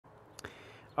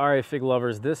All right, fig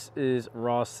lovers, this is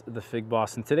Ross, the Fig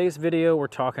Boss. In today's video, we're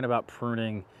talking about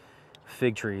pruning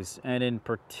fig trees. And in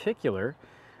particular,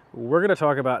 we're gonna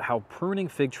talk about how pruning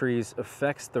fig trees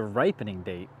affects the ripening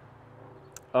date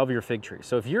of your fig tree.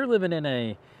 So if you're living in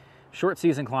a short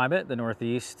season climate, the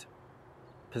Northeast,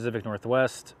 Pacific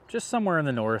Northwest, just somewhere in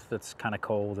the north that's kind of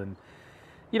cold and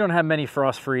you don't have many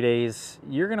frost-free days,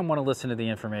 you're gonna wanna listen to the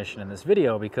information in this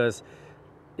video, because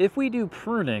if we do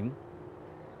pruning,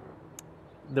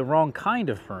 the wrong kind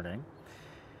of pruning,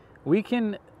 we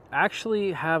can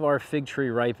actually have our fig tree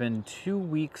ripen 2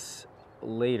 weeks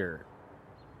later.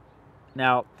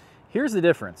 Now, here's the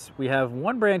difference. We have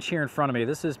one branch here in front of me.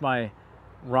 This is my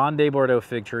Ronde Bordeaux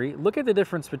fig tree. Look at the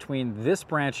difference between this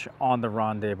branch on the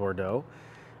Ronde Bordeaux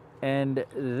and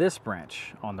this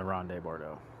branch on the Ronde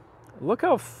Bordeaux. Look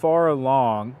how far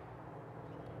along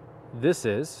this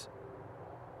is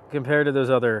compared to those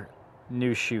other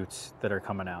new shoots that are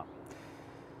coming out.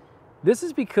 This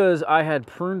is because I had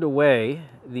pruned away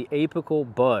the apical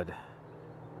bud.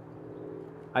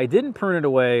 I didn't prune it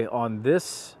away on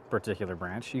this particular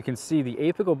branch. You can see the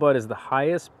apical bud is the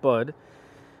highest bud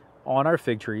on our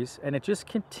fig trees, and it just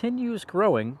continues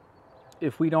growing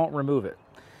if we don't remove it.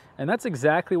 And that's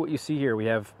exactly what you see here. We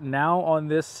have now on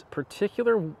this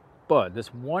particular bud,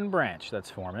 this one branch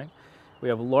that's forming, we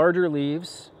have larger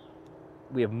leaves,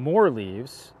 we have more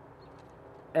leaves,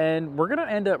 and we're gonna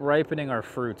end up ripening our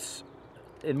fruits,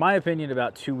 in my opinion,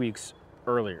 about 2 weeks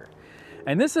earlier.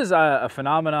 And this is a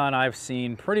phenomenon I've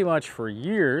seen pretty much for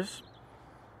years,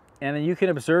 and you can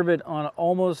observe it on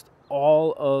almost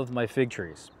all of my fig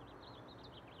trees.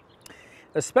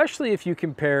 Especially if you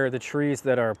compare the trees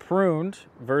that are pruned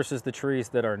versus the trees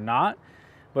that are not.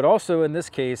 But also in this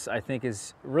case, I think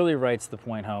really writes the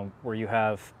point home, where you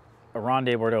have a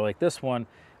Ronde Bordeaux like this one,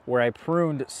 where I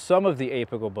pruned some of the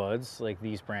apical buds, like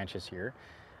these branches here,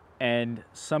 and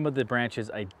some of the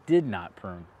branches I did not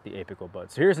prune the apical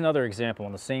buds. So here's another example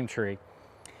on the same tree.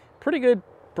 Pretty good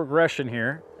progression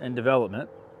here in development.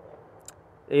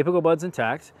 Apical bud's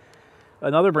intact.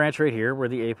 Another branch right here where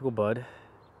the apical bud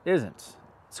isn't.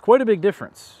 It's quite a big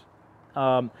difference.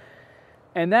 And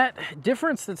that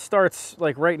difference that starts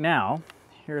like right now,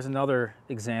 here's another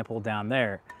example down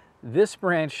there. This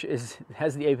branch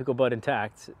has the apical bud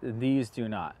intact, these do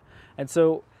not. And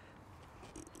so,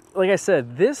 like I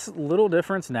said, this little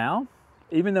difference now,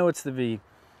 even though it's the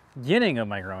beginning of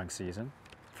my growing season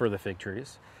for the fig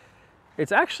trees,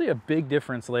 it's actually a big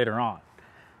difference later on.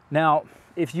 Now,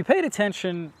 if you paid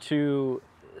attention to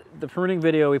the pruning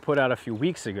video we put out a few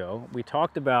weeks ago, we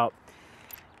talked about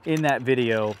in that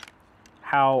video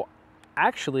how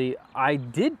actually I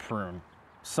did prune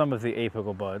some of the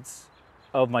apical buds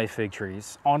of my fig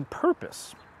trees on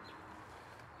purpose.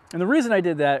 And the reason I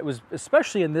did that was,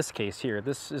 especially in this case here,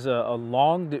 this is a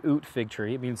long d'août fig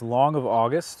tree. It means long of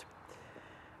August.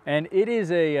 And it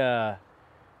is a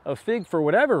fig, for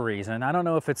whatever reason, I don't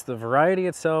know if it's the variety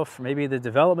itself, maybe the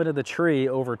development of the tree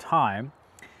over time,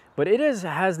 but it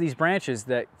has these branches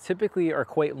that typically are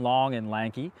quite long and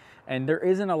lanky, and there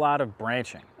isn't a lot of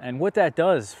branching. And what that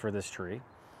does for this tree,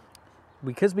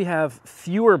 because we have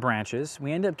fewer branches,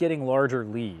 we end up getting larger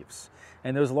leaves.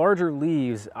 And those larger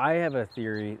leaves, I have a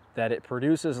theory that it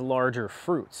produces larger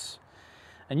fruits.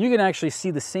 And you can actually see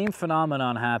the same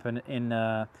phenomenon happen in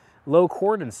low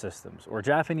cordon systems or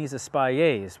Japanese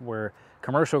espaliers, where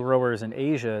commercial growers in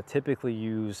Asia typically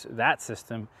use that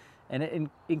system, and it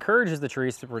encourages the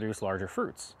trees to produce larger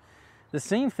fruits. The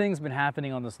same thing's been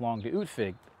happening on this long d'août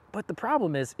fig, but the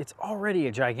problem is it's already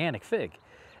a gigantic fig.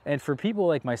 And for people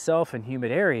like myself in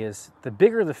humid areas, the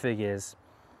bigger the fig is,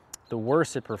 the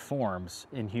worse it performs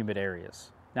in humid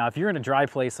areas. Now, if you're in a dry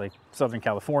place like Southern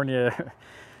California,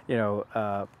 you're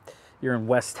in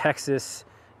West Texas,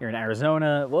 you're in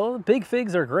Arizona, well, big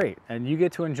figs are great, and you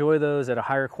get to enjoy those at a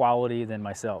higher quality than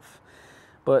myself.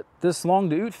 But this long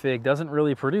d'août fig doesn't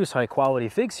really produce high quality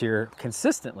figs here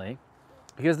consistently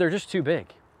because they're just too big.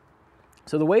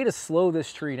 So the way to slow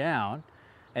this tree down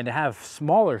and to have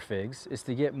smaller figs is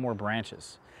to get more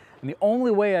branches. And the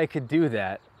only way I could do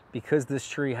that, because this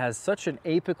tree has such an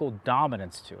apical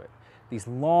dominance to it, these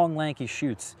long lanky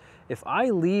shoots, if I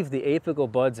leave the apical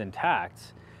buds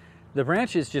intact, the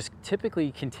branches just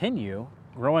typically continue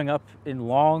growing up in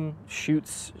long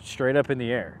shoots straight up in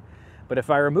the air. But if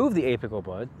I remove the apical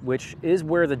bud, which is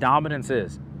where the dominance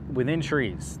is within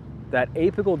trees, that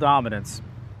apical dominance,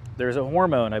 there's a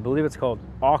hormone, I believe it's called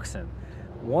auxin.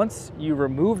 Once you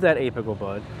remove that apical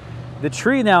bud, the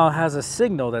tree now has a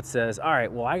signal that says, all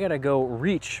right, well, I gotta go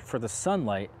reach for the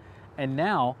sunlight, and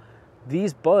now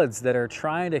these buds that are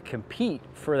trying to compete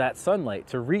for that sunlight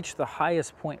to reach the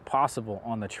highest point possible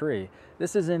on the tree.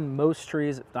 This is in most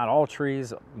trees, not all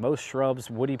trees, most shrubs,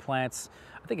 woody plants.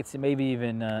 I think it's maybe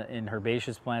even in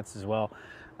herbaceous plants as well.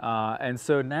 And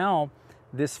so now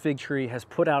this fig tree has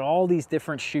put out all these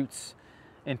different shoots.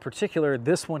 In particular,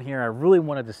 this one here, I really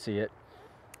wanted to see it.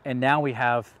 And now we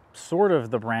have sort of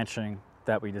the branching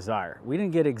that we desire. We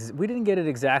didn't get it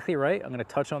exactly right. I'm going to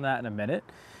touch on that in a minute,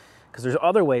 because there's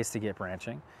other ways to get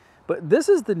branching. But this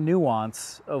is the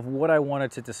nuance of what I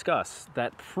wanted to discuss,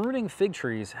 that pruning fig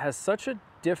trees has such a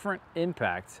different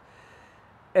impact.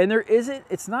 And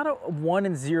it's not a 1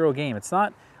 and 0 game. It's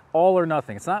not all or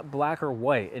nothing. It's not black or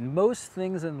white. In most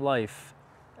things in life,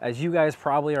 as you guys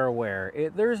probably are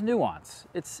aware, there's nuance.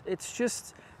 It's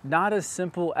just not as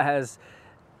simple as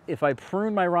if I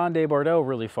prune my Ronde Bordeaux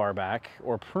really far back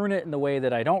or prune it in the way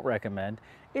that I don't recommend,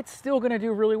 it's still going to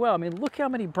do really well. I mean, look how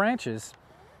many branches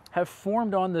have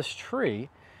formed on this tree.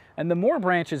 And the more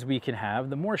branches we can have,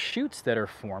 the more shoots that are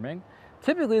forming,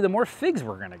 typically the more figs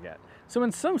we're going to get. So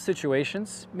in some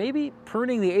situations, maybe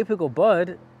pruning the apical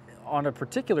bud on a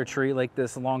particular tree like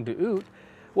this Langue d'Out,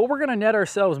 well, we're going to net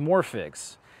ourselves more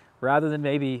figs rather than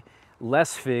maybe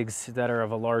less figs that are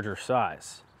of a larger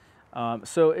size.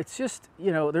 So it's just,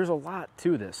 you know, there's a lot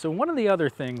to this. So one of the other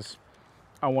things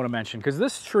I want to mention, because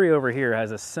this tree over here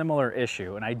has a similar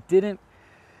issue, and I did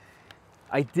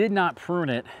not prune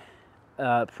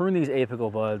these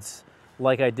apical buds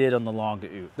like I did on the Langue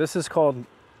d'Out. This is called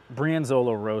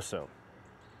Brianzolo rosso.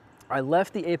 I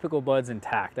left the apical buds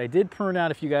intact. I did prune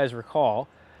out, if you guys recall,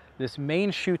 this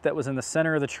main shoot that was in the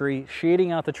center of the tree,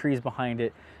 shading out the trees behind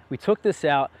it. We took this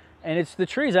out, and the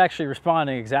tree's actually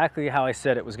responding exactly how I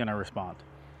said it was going to respond.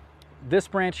 This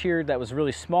branch here that was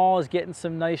really small is getting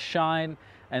some nice shine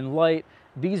and light.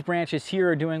 These branches here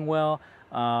are doing well.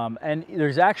 And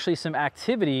there's actually some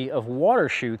activity of water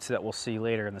shoots that we'll see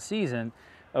later in the season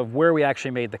of where we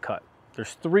actually made the cut.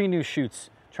 There's 3 new shoots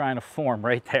trying to form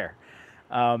right there.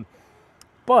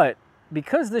 But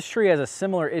because this tree has a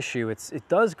similar issue, it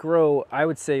does grow, I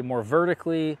would say, more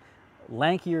vertically,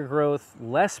 lankier growth,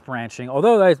 less branching,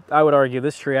 although I would argue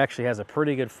this tree actually has a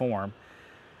pretty good form.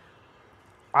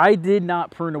 I did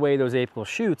not prune away those apical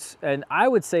shoots, and I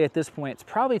would say at this point it's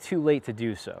probably too late to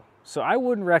do so. So I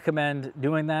wouldn't recommend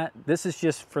doing that. This is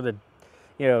just for the,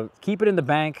 you know, keep it in the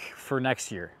bank for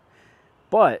next year.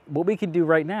 But what we can do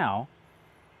right now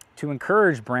to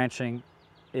encourage branching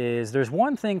is there's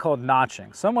one thing called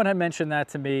notching. Someone had mentioned that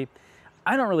to me.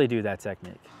 I don't really do that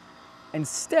technique.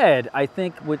 Instead, I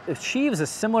think what achieves a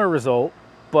similar result,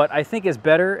 but I think is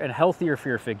better and healthier for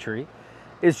your fig tree,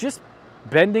 is just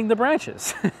bending the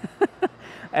branches.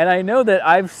 And I know that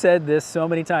I've said this so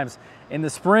many times. In the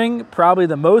spring, probably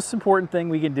the most important thing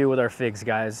we can do with our figs,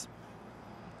 guys,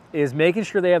 is making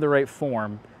sure they have the right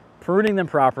form, pruning them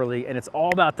properly, and it's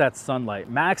all about that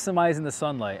sunlight, maximizing the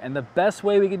sunlight. And the best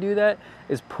way we can do that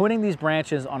is putting these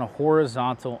branches on a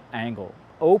horizontal angle,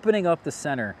 opening up the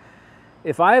center.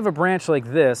 If I have a branch like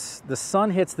this, the sun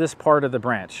hits this part of the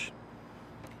branch.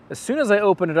 As soon as I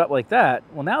open it up like that,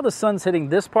 well, now the sun's hitting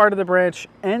this part of the branch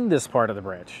and this part of the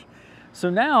branch. So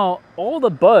now all the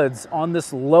buds on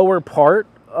this lower part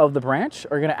of the branch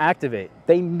are going to activate.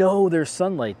 They know there's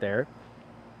sunlight there,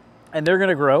 and they're going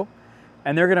to grow,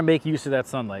 and they're going to make use of that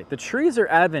sunlight. The trees are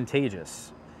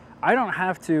advantageous. I don't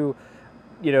have to,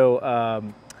 you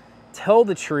know, tell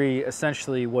the tree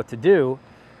essentially what to do.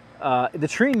 The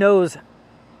tree knows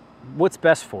what's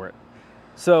best for it.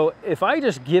 So if I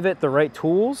just give it the right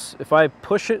tools, if I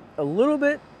push it a little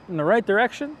bit in the right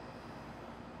direction,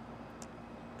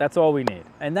 that's all we need.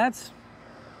 And that's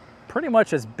pretty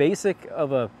much as basic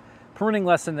of a pruning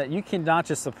lesson that you can not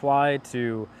just apply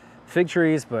to fig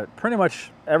trees, but pretty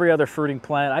much every other fruiting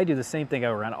plant. I do the same thing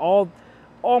around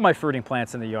all my fruiting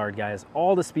plants in the yard, guys,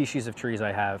 all the species of trees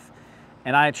I have.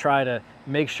 And I try to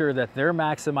make sure that they're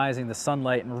maximizing the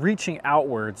sunlight and reaching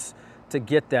outwards to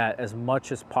get that as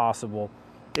much as possible.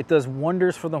 It does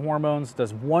wonders for the hormones,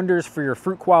 does wonders for your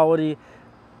fruit quality,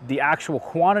 the actual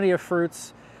quantity of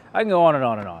fruits. I can go on and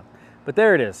on and on. But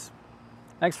there it is.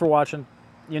 Thanks for watching.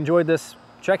 You enjoyed this?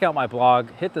 Check out my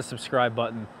blog. Hit the subscribe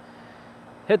button.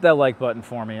 Hit that like button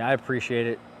for me. I appreciate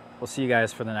it. We'll see you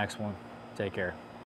guys for the next one. Take care.